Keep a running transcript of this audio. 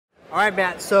All right,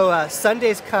 Matt, so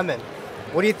Sunday's coming.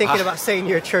 What are you thinking about saying to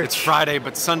your church? It's Friday,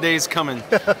 but Sunday's coming.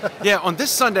 Yeah, on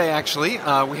this Sunday, actually,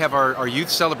 we have our youth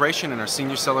celebration and our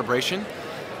senior celebration.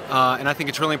 And I think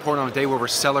it's really important on a day where we're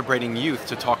celebrating youth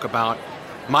to talk about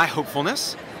my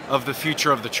hopefulness of the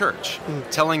future of the church,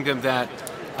 telling them that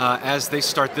as they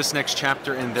start this next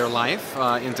chapter in their life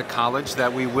into college,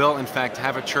 that we will, in fact,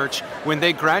 have a church when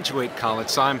they graduate college.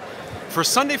 So for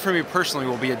Sunday, for me personally,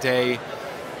 will be a day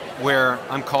where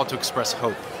I'm called to express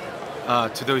hope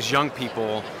to those young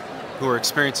people who are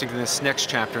experiencing this next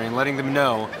chapter and letting them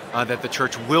know that the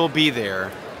church will be there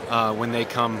when they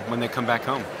come back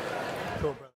home.